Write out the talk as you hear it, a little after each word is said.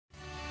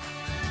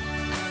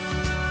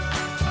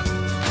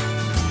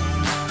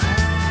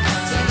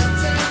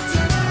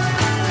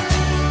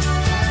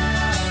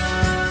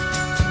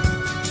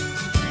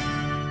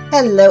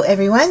Hello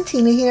everyone,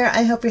 Tina here.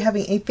 I hope you're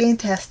having a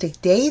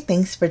fantastic day.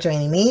 Thanks for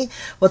joining me.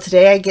 Well,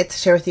 today I get to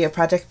share with you a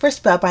project for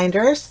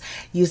Spellbinders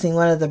using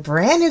one of the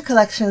brand new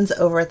collections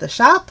over at the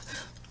shop.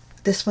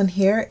 This one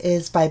here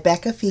is by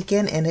Becca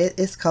Feeken and it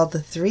is called the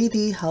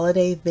 3D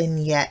Holiday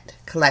Vignette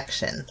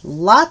Collection.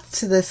 Lots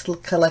to this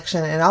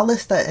collection, and I'll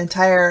list the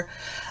entire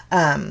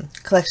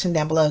collection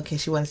down below in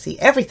case you want to see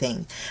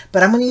everything.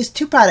 But I'm going to use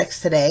two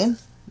products today.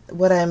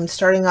 What I'm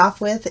starting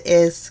off with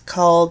is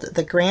called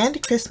the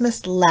Grand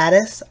Christmas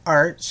Lattice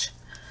Arch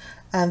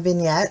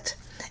vignette,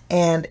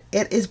 and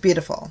it is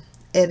beautiful.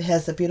 It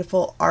has a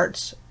beautiful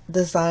arch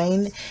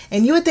design,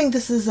 and you would think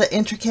this is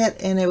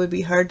intricate and it would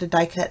be hard to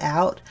die cut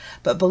out,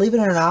 but believe it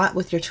or not,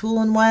 with your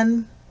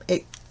tool-in-one,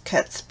 it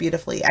cuts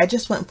beautifully. I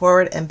just went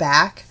forward and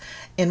back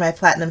in my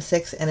Platinum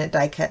 6 and it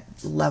die cut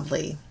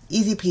lovely.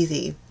 Easy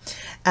peasy.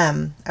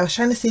 I was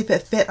trying to see if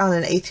it fit on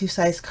an A2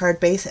 size card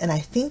base, and I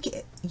think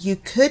you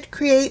could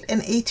create an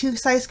A2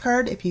 size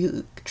card if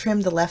you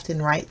trim the left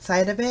and right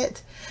side of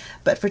it.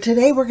 But for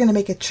today, we're going to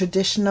make a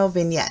traditional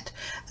vignette.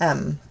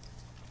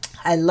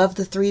 I love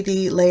the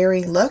 3D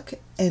layering look,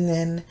 and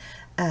then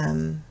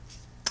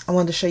I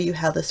wanted to show you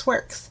how this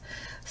works.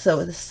 So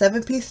with a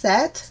 7-piece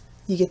set,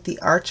 you get the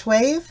arch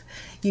wave,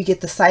 you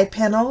get the side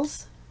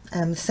panels,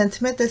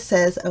 sentiment that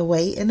says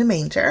 "Away in a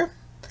Manger,"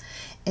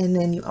 and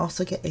then you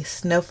also get a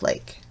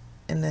snowflake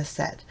in this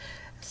set.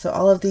 So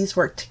all of these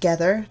work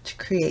together to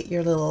create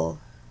your little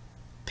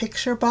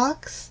picture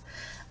box.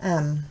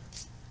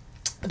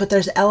 But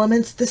there's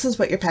elements. This is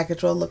what your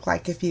package will look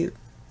like if you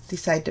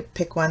decide to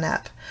pick one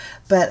up.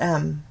 But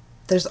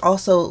there's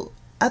also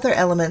other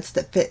elements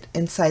that fit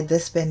inside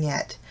this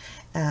vignette.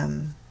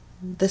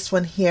 This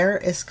one here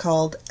is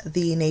called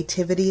the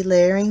Nativity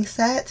layering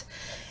set,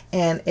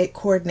 and it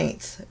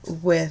coordinates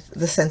with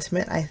the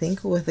sentiment, I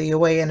think, with the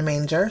Away in a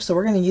Manger. So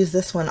we're going to use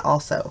this one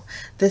also.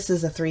 This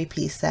is a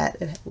 3-piece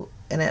set,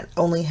 and it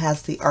only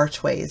has the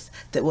archways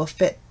that will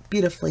fit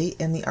beautifully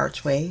in the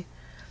archway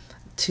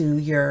to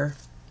your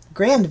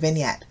grand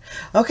vignette.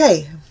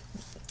 Okay,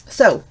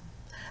 so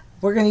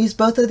we're going to use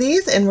both of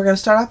these, and we're going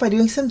to start off by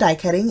doing some die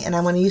cutting, and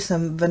I'm going to use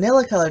some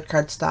vanilla colored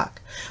cardstock.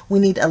 We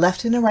need a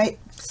left and a right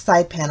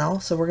side panel,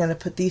 so we're going to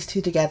put these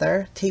two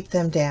together, tape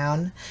them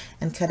down,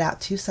 and cut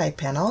out 2 side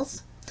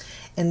panels.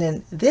 And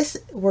then this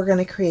we're going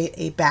to create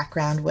a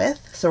background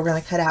with, so we're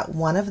going to cut out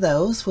one of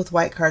those with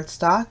white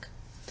cardstock,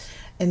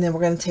 and then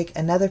we're going to take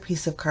another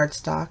piece of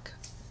cardstock,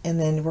 and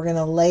then we're going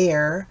to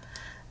layer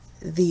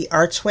the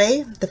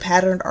archway, the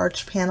patterned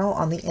arch panel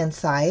on the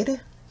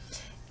inside,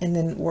 and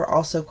then we're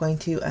also going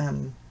to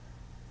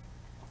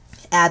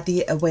add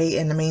the Away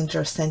in a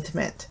Manger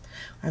sentiment.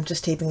 I'm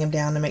just taping them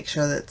down to make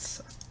sure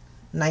that's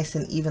nice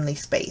and evenly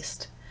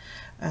spaced.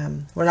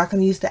 We're not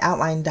going to use the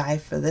outline die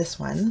for this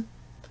one,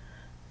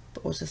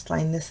 but we'll just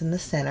line this in the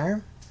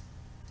center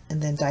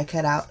and then die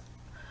cut out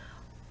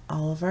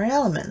all of our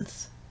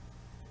elements.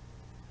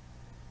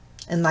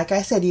 And like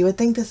I said, you would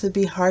think this would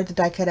be hard to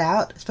die cut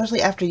out,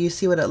 especially after you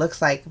see what it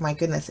looks like. My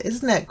goodness,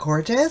 isn't it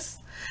gorgeous?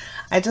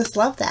 I just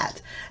love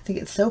that. I think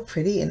it's so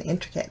pretty and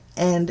intricate.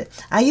 And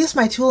I used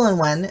my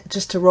tool-in-one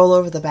just to roll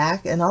over the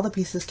back, and all the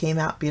pieces came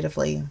out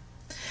beautifully.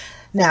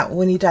 Now,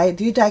 when you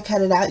do die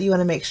cut it out, you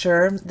want to make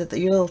sure that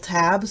your little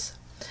tabs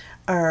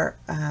are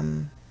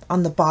on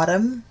the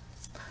bottom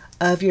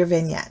of your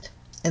vignette.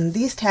 And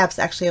these tabs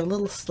actually have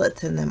little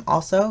slits in them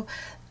also,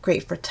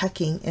 great for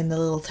tucking in the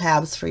little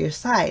tabs for your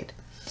side.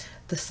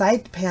 The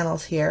side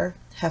panels here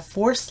have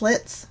 4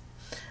 slits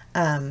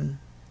on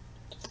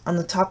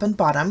the top and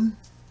bottom,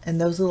 and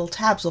those little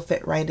tabs will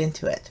fit right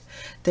into it.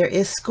 There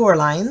is score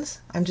lines.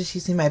 I'm just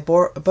using my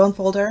bone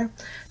folder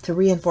to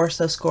reinforce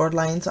those scored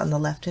lines on the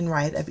left and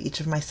right of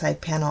each of my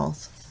side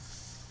panels.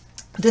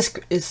 This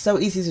is so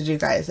easy to do,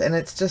 guys, and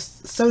it's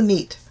just so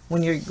neat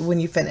when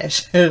you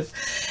finish.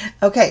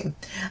 Okay,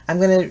 I'm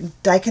going to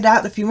die cut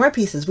out a few more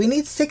pieces. We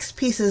need 6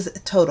 pieces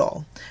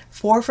total,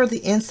 4 for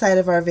the inside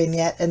of our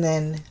vignette, and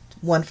then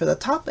 1 for the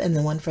top and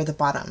then 1 for the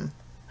bottom.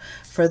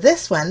 For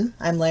this one,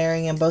 I'm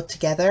layering them both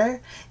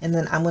together, and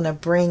then I'm going to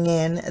bring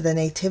in the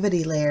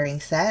Nativity layering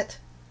set.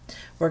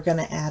 We're going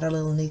to add a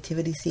little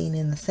nativity scene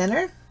in the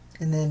center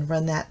and then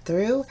run that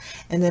through,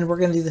 and then we're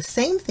going to do the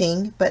same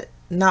thing, but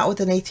not with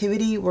the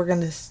nativity. We're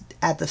going to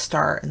add the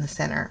star in the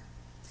center.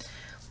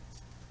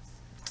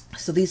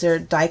 So these are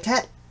die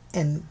cut,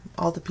 and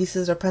all the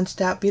pieces are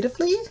punched out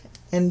beautifully,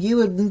 and you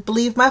wouldn't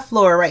believe my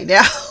floor right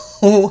now.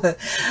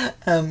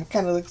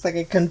 Kind of looks like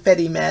a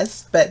confetti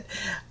mess, but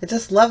I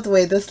just love the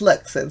way this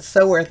looks. It's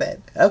so worth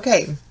it.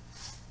 Okay,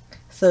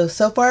 so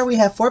far we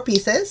have 4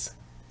 pieces,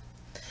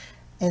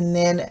 and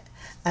then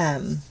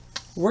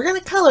we're going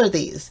to color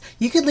these.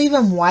 You could leave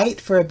them white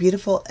for a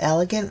beautiful,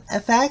 elegant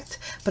effect,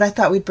 but I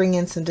thought we'd bring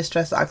in some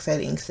Distress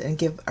Oxide inks and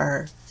give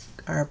our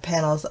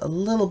panels a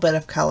little bit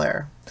of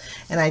color.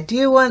 And I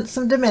do want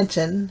some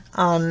dimension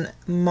on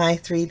my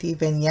 3D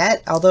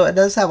vignette, although it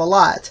does have a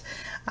lot.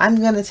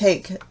 I'm going to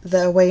take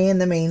the Away in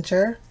the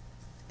Manger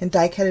and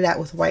die cut it out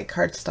with white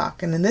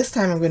cardstock, and then this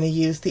time I'm going to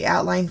use the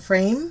outline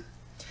frame,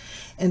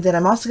 and then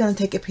I'm also going to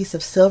take a piece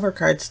of silver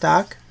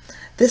cardstock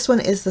This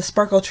one is the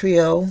Sparkle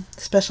Trio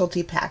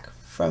Specialty Pack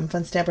from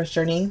Fun Stamper's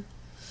Journey,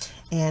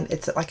 and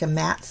it's like a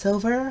matte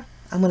silver.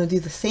 I'm going to do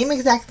the same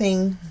exact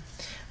thing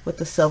with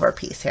the silver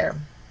piece here.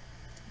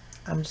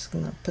 I'm just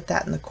going to put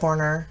that in the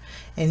corner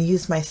and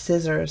use my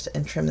scissors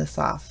and trim this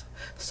off.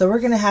 So we're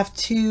going to have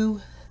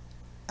two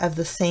of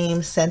the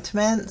same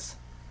sentiments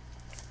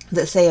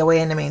that say away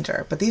in the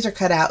manger, but these are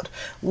cut out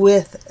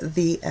with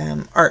the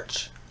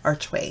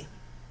archway.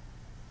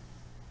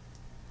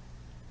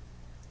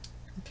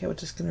 Okay, we're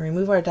just going to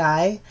remove our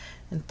die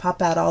and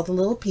pop out all the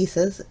little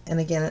pieces, and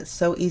again, it's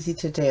so easy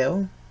to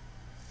do.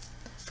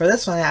 For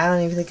this one, I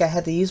don't even think I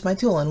had to use my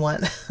tool in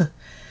one.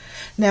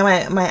 Now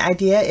my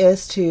idea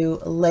is to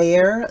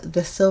layer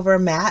the silver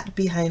matte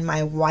behind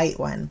my white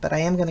one, but I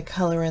am going to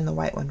color in the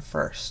white one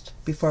first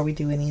before we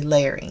do any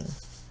layering.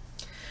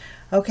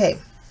 Okay,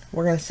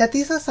 we're going to set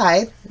these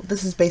aside.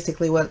 This is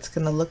basically what it's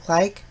going to look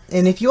like.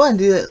 And if you want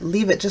to do it,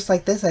 leave it just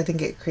like this, I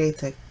think it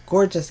creates a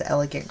gorgeous,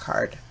 elegant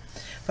card.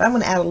 But I'm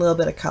going to add a little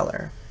bit of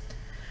color.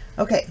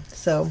 Okay,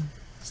 so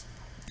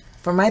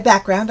for my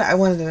background, I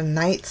wanted a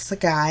night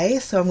sky,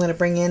 so I'm going to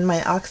bring in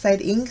my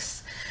oxide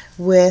inks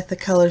with the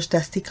colors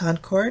Dusty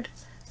Concord,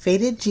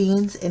 Faded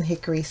Jeans, and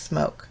Hickory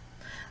Smoke.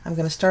 I'm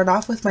going to start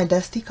off with my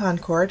Dusty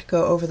Concord,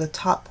 go over the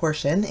top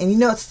portion, and you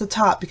know it's the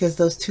top because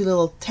those two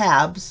little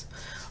tabs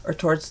are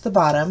towards the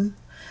bottom.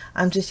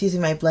 I'm just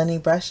using my blending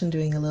brush and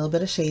doing a little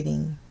bit of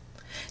shading.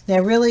 Now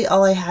really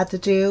all I had to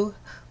do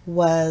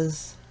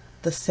was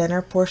the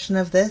center portion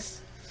of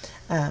this,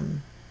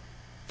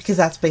 because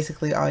that's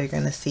basically all you're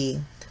going to see.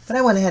 But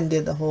I went ahead and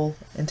did the whole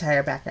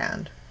entire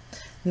background.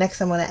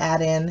 Next I'm going to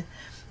add in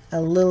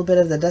a little bit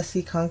of the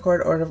Dusty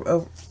Concord,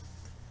 well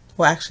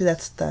actually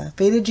that's the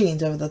Faded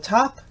Jeans over the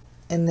top,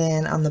 and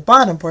then on the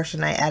bottom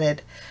portion I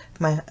added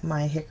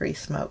my Hickory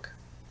Smoke.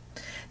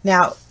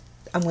 Now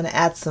I'm going to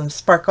add some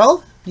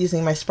sparkle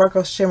using my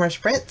Sparkle Shimmer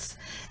Spritz,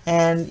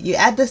 and you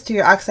add this to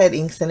your oxide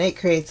inks and it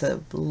creates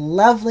a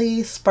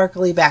lovely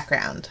sparkly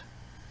background.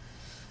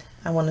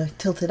 I want to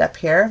tilt it up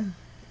here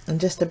in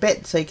just a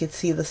bit so you can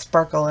see the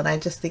sparkle, and I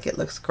just think it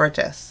looks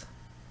gorgeous.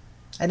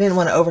 I didn't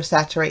want to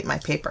oversaturate my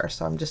paper,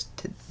 so I'm just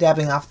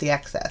dabbing off the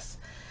excess.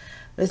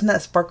 But isn't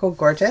that sparkle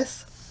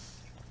gorgeous?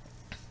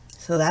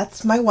 So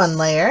that's my one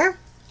layer.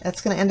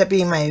 That's going to end up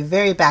being my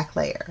very back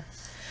layer.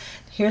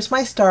 Here's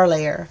my star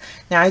layer.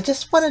 Now I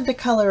just wanted to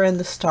color in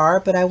the star,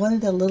 but I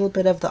wanted a little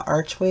bit of the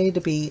archway to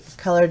be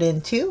colored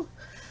in too.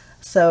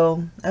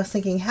 So I was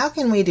thinking, how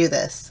can we do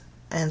this?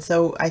 And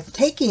so I'm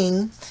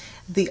taking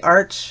the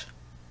arch,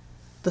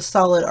 the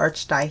solid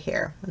arch die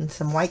here, and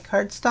some white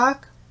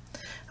cardstock.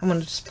 I'm going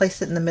to just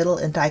place it in the middle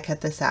and die cut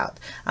this out.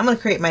 I'm going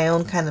to create my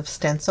own kind of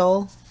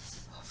stencil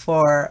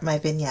for my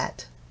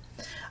vignette.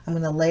 I'm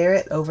going to layer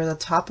it over the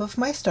top of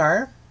my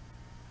star,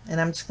 and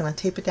I'm just going to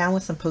tape it down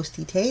with some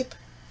post-it tape.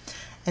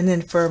 And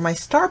then for my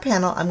star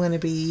panel, I'm going to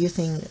be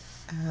using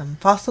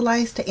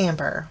fossilized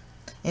amber.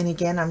 And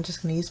again, I'm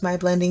just going to use my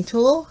blending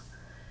tool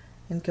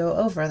and go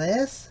over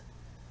this.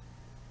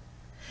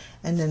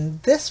 And then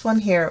this one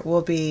here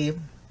will be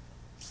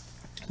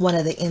one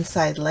of the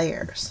inside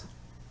layers.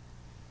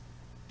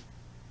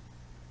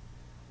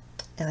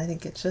 And I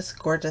think it's just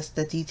gorgeous,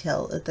 the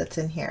detail that's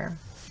in here.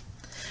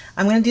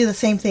 I'm going to do the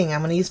same thing.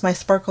 I'm going to use my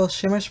Sparkle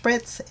Shimmer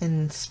Spritz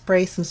and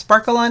spray some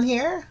sparkle on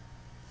here.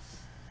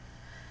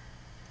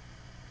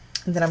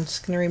 And then I'm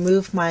just going to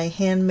remove my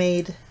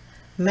handmade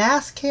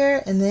mask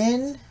here, and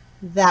then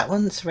that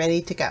one's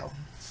ready to go.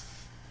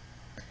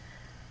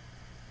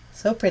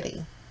 So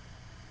pretty.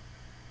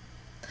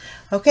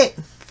 Okay,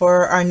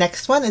 for our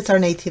next one, it's our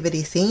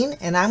nativity scene,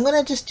 and I'm going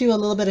to just do a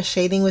little bit of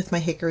shading with my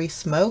Hickory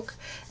Smoke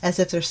as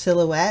if they're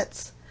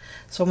silhouettes.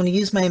 So I'm going to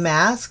use my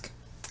mask,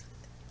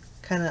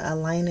 kind of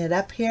align it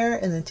up here,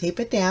 and then tape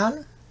it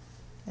down.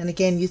 And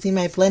again, using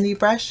my blending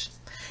brush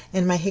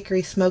and my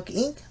Hickory Smoke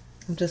ink,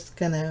 I'm just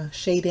going to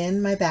shade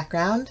in my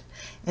background.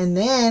 And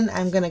then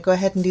I'm going to go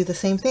ahead and do the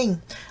same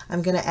thing.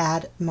 I'm going to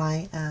add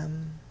my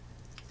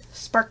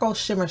Sparkle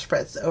Shimmer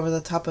Spritz over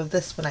the top of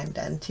this when I'm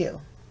done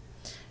too.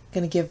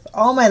 Going to give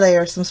all my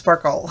layers some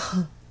sparkle.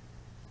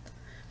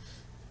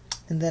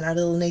 And then our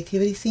little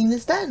nativity scene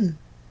is done.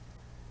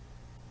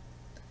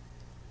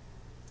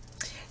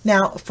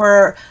 Now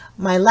for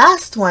my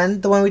last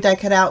one, the one we die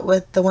cut out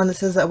with the one that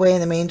says away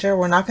in the manger,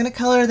 we're not going to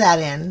color that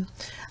in.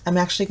 I'm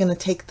actually going to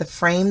take the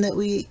frame that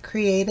we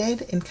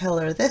created and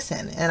color this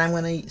in. And I'm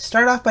going to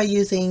start off by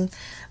using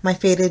my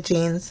Faded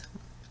Jeans.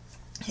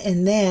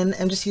 And then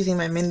I'm just using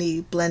my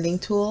mini blending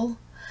tool.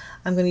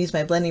 I'm going to use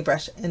my blending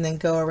brush and then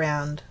go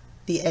around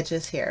the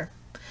edges here.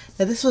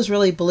 Now this was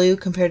really blue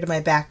compared to my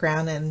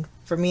background, and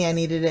for me I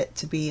needed it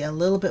to be a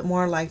little bit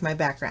more like my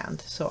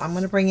background. So I'm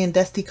going to bring in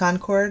Dusty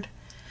Concord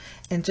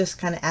and just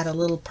kind of add a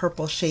little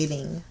purple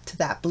shading to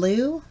that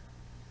blue.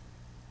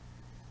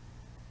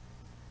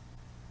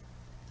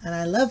 And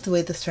I love the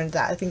way this turns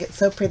out. I think it's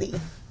so pretty.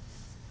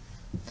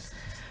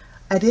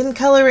 I didn't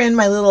color in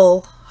my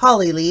little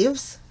holly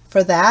leaves.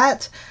 For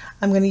that,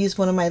 I'm going to use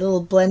one of my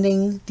little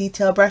blending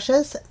detail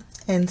brushes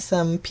and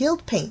some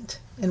peeled paint.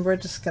 And we're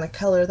just going to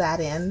color that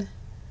in.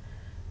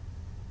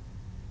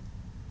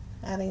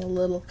 adding a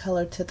little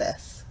color to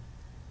this.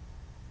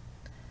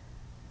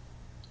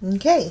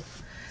 Okay,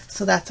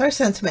 so that's our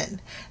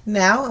sentiment.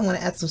 Now I'm going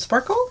to add some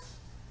sparkle.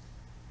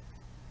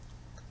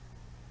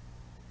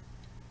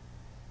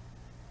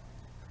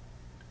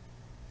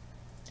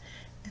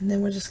 And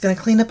then we're just going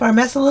to clean up our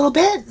mess a little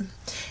bit.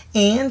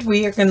 And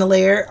we are going to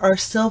layer our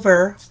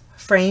silver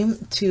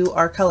frame to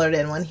our colored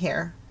in one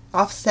here,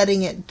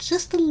 offsetting it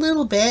just a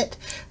little bit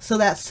so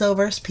that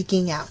silver is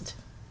peeking out.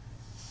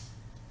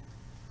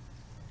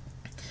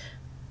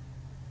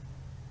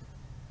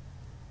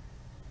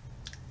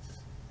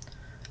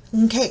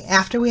 Okay,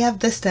 after we have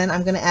this done,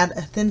 I'm going to add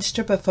a thin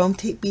strip of foam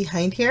tape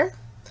behind here.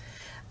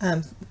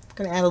 I'm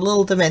going to add a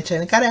little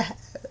dimension. I gotta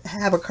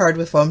have a card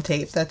with foam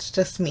tape. That's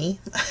just me.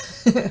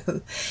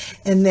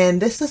 And then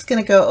this is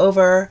going to go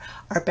over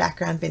our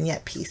background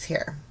vignette piece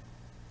here.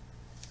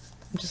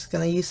 I'm just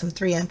going to use some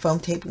 3M foam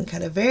tape and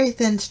cut a very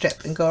thin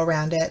strip and go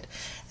around it,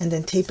 and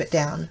then tape it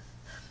down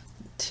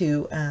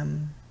to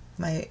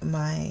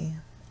my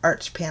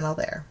arch panel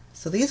there.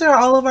 So these are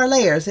all of our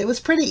layers. It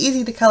was pretty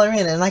easy to color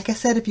in, and like I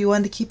said, if you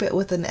wanted to keep it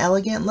with an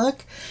elegant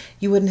look,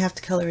 you wouldn't have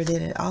to color it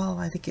in at all.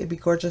 I think it'd be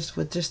gorgeous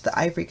with just the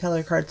ivory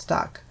color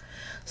cardstock.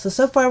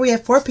 So far we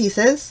have 4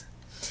 pieces,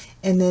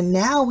 and then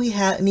now we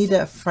need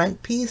a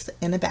front piece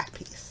and a back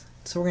piece.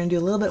 So we're going to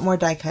do a little bit more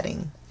die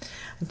cutting.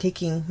 I'm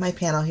taking my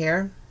panel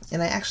here,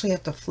 and I actually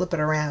have to flip it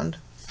around.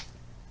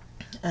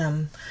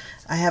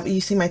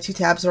 You see my 2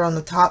 tabs are on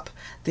the top.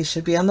 They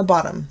should be on the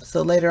bottom.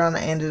 So later on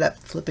I ended up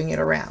flipping it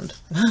around.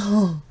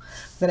 I'm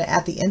going to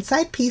add the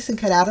inside piece and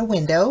cut out a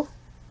window.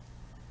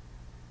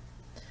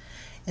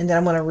 And then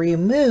I'm going to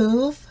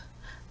remove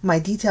my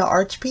detail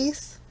arch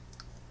piece.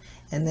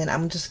 And then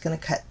I'm just going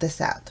to cut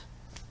this out.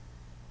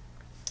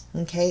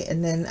 Okay,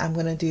 and then I'm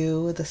going to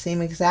do the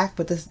same exact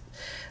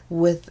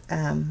with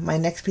my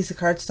next piece of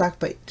cardstock,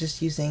 but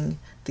just using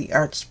the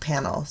arched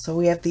panel. So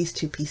we have these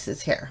 2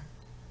 pieces here.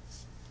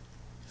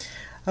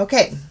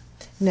 Okay,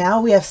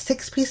 now we have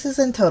 6 pieces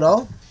in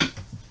total,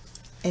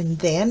 and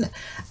then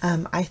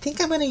I think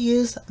I'm going to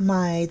use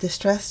my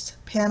distressed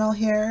panel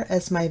here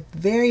as my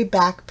very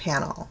back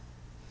panel,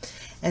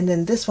 and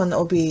then this one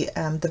will be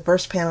the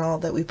first panel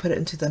that we put it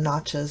into the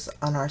notches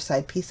on our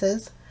side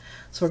pieces.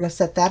 So we're going to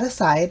set that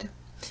aside,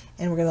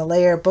 and we're going to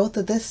layer both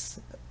of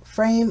this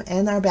frame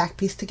and our back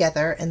piece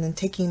together, and then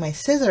taking my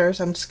scissors,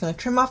 I'm just going to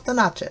trim off the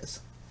notches.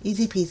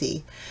 Easy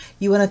peasy.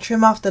 You want to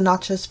trim off the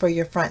notches for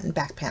your front and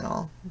back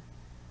panel.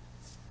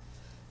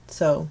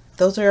 So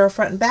those are our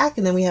front and back,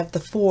 and then we have the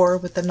 4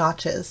 with the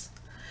notches.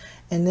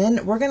 And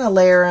then we're going to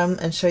layer them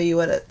and show you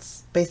what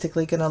it's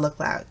basically going to look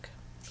like.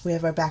 We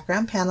have our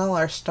background panel,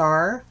 our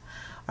star,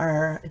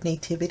 our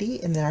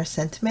nativity, and then our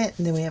sentiment,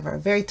 and then we have our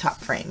very top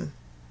frame.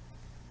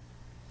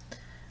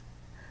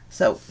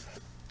 So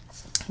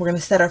we're going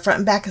to set our front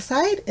and back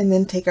aside, and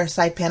then take our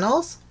side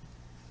panels.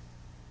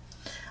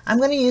 I'm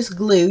going to use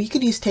glue. You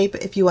could use tape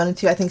if you wanted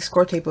to. I think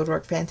score tape would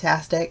work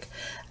fantastic.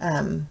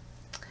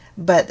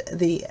 But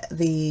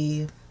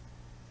the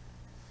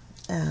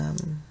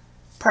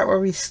part where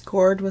we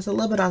scored was a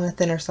little bit on the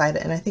thinner side,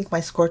 and I think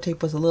my score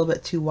tape was a little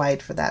bit too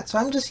wide for that. So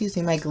I'm just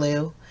using my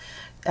glue.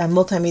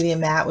 Multimedia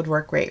matte would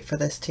work great for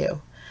this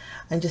too.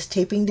 I'm just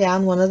taping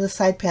down one of the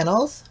side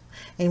panels,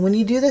 and when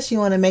you do this, you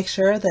want to make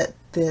sure that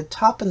the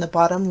top and the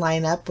bottom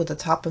line up with the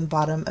top and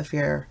bottom of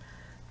your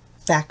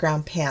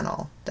background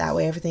panel. That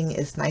way everything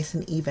is nice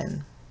and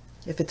even.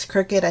 If it's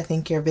crooked, I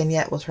think your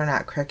vignette will turn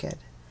out crooked.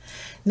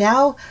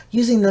 Now,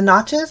 using the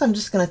notches, I'm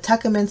just going to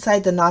tuck them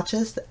inside the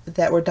notches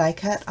that were die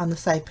cut on the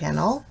side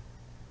panel,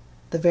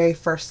 the very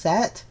first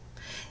set.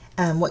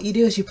 What you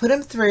do is you put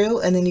them through,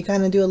 and then you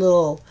kind of do a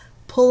little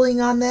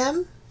pulling on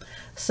them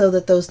so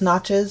that those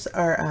notches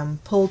are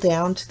pulled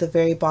down to the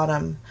very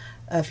bottom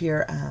of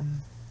your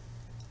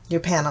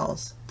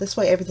panels. This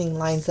way everything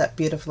lines up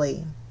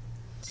beautifully.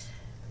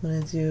 I'm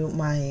going to do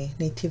my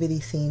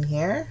nativity scene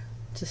here.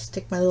 Just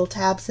stick my little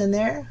tabs in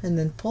there and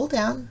then pull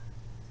down.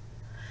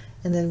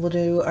 And then we'll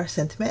do our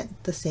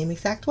sentiment the same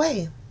exact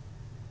way.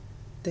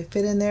 They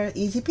fit in there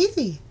easy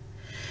peasy.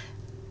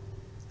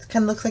 It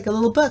kind of looks like a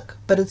little book,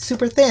 but it's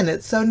super thin.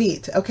 It's so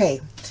neat.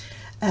 Okay,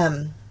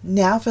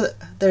 now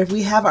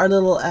we have our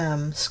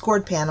little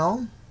scored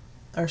panel,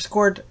 our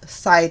scored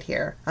side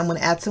here. I'm going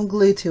to add some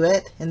glue to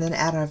it, and then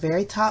add our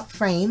very top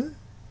frame.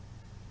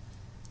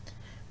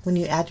 When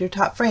you add your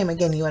top frame,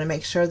 again, you want to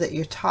make sure that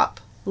your top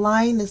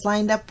line is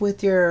lined up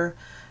with your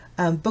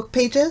book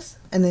pages,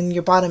 and then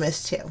your bottom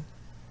is too.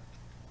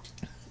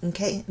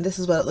 Okay, this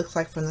is what it looks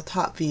like from the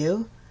top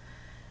view.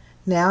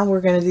 Now we're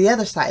going to do the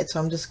other side, so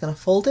I'm just going to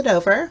fold it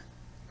over,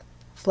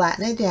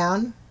 flatten it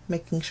down,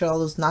 making sure all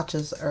those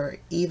notches are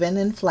even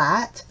and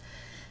flat.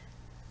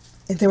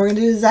 And then we're going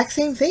to do the exact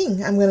same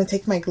thing. I'm going to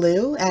take my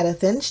glue, add a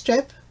thin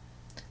strip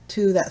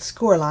to that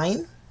score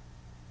line.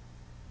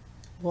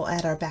 We'll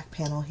add our back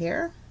panel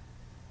here.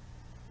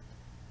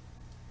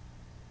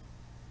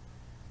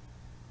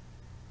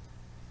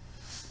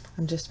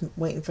 I'm just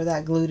waiting for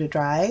that glue to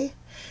dry.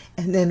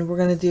 And then we're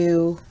going to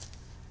do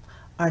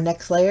our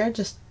next layer.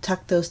 Just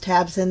tuck those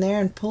tabs in there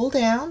and pull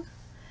down,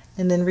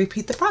 and then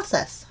repeat the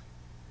process.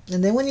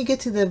 And then when you get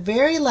to the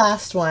very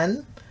last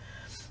one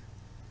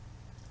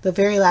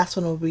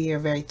will be your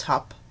very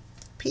top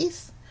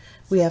piece.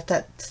 We have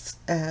that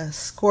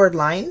scored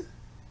line.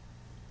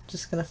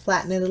 Just going to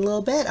flatten it a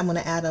little bit. I'm going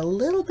to add a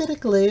little bit of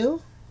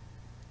glue.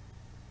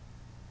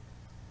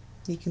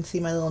 You can see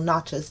my little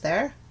notches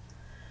there.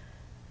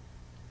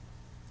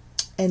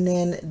 And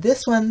then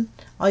this one,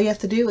 all you have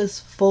to do is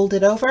fold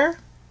it over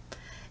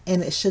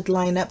and it should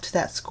line up to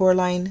that score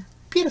line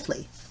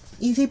beautifully.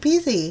 Easy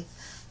peasy.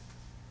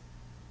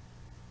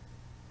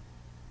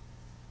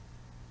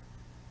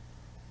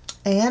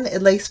 And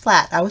it lays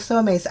flat. I was so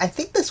amazed. I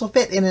think this will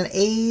fit in an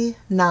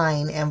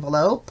A9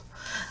 envelope.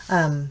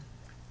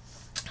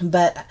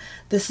 But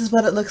this is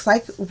what it looks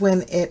like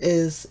when it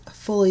is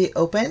fully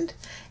opened.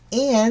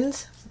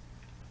 And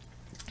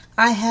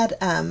I had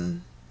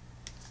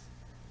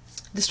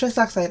Distress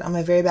Oxide on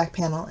my very back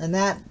panel, and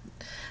that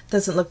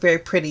doesn't look very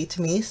pretty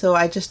to me, so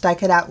I just die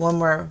cut out one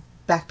more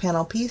back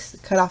panel piece,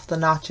 cut off the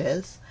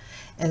notches,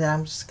 and then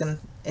I'm just going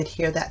to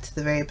adhere that to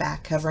the very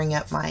back, covering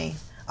up my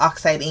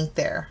oxide ink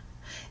there.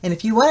 And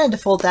if you wanted to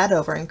fold that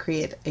over and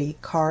create a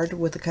card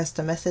with a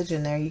custom message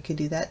in there, you could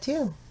do that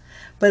too.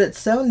 But it's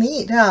so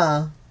neat,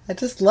 huh? I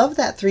just love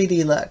that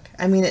 3D look.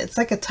 I mean, it's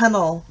like a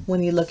tunnel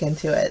when you look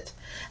into it.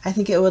 I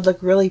think it would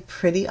look really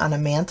pretty on a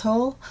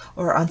mantle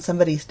or on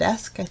somebody's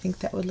desk. I think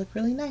that would look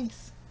really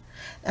nice.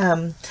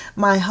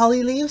 My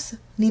holly leaves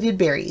needed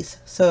berries,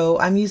 so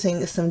I'm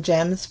using some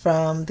gems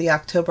from the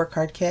October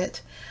card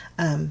kit.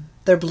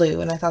 They're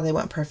blue, and I thought they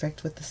went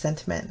perfect with the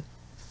sentiment.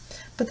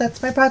 But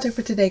that's my project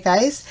for today,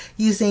 guys,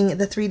 using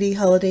the 3D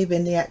Holiday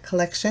Vignette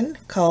Collection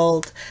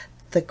called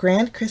the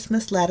Grand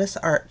Christmas Lattice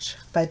Arch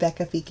by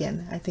Becca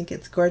Feeken. I think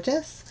it's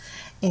gorgeous.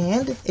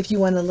 And if you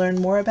want to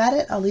learn more about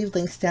it, I'll leave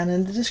links down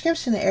in the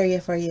description area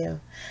for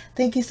you.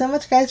 Thank you so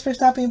much, guys, for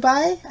stopping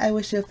by. I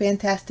wish you a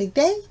fantastic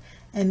day,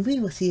 and we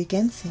will see you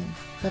again soon.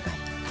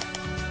 Bye-bye.